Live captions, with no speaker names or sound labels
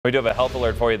We do have a health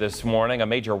alert for you this morning. A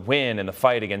major win in the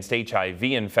fight against HIV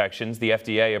infections. The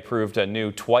FDA approved a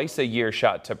new twice-a-year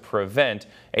shot to prevent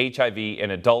HIV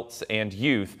in adults and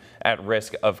youth at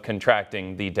risk of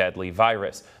contracting the deadly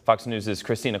virus. Fox News'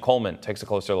 Christina Coleman takes a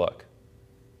closer look.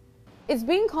 It's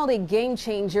being called a game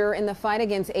changer in the fight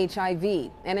against HIV,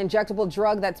 an injectable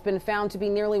drug that's been found to be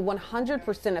nearly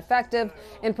 100% effective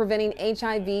in preventing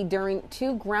HIV during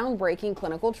 2 groundbreaking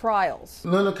clinical trials.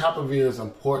 Lenacapavir is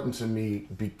important to me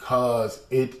because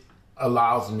it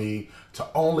allows me to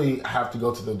only have to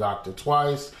go to the doctor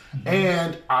twice,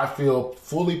 and I feel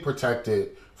fully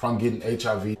protected from getting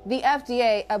HIV. The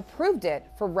FDA approved it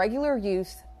for regular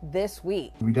use this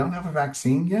week. We don't have a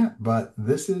vaccine yet, but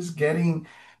this is getting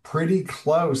pretty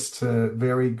close to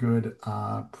very good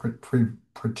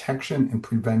protection and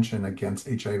prevention against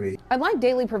HIV. Unlike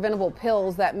daily preventable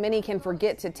pills that many can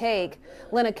forget to take,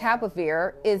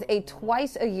 lenacapavir is a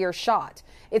twice-a-year shot.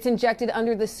 It's injected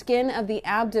under the skin of the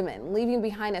abdomen, leaving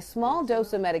behind a small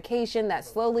dose of medication that's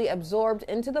slowly absorbed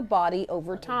into the body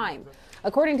over time.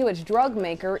 According to its drug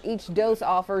maker, each dose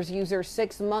offers users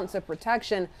 6 months of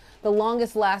protection, the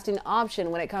longest lasting option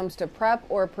when it comes to PrEP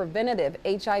or preventative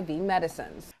HIV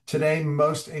medicines. Today,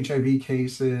 most HIV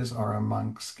cases are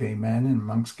amongst gay men, and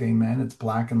amongst gay men, it's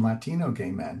Black and Latino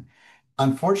gay men.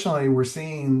 Unfortunately, we're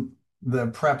seeing the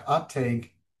PrEP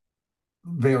uptake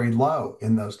very low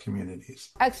in those communities.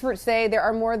 Experts say there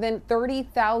are more than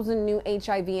 30,000 new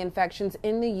HIV infections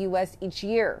in the U.S. each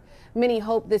year. Many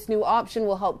hope this new option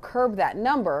will help curb that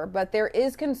number, but there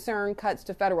is concern cuts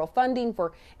to federal funding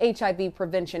for HIV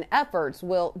prevention efforts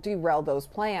will derail those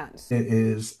plans. It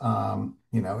is,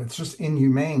 it's just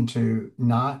inhumane to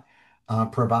not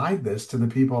provide this to the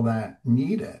people that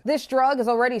need it. This drug is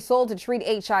already sold to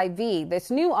treat HIV.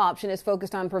 This new option is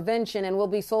focused on prevention and will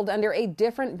be sold under a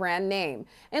different brand name.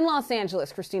 In Los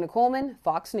Angeles, Christina Coleman,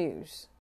 Fox News.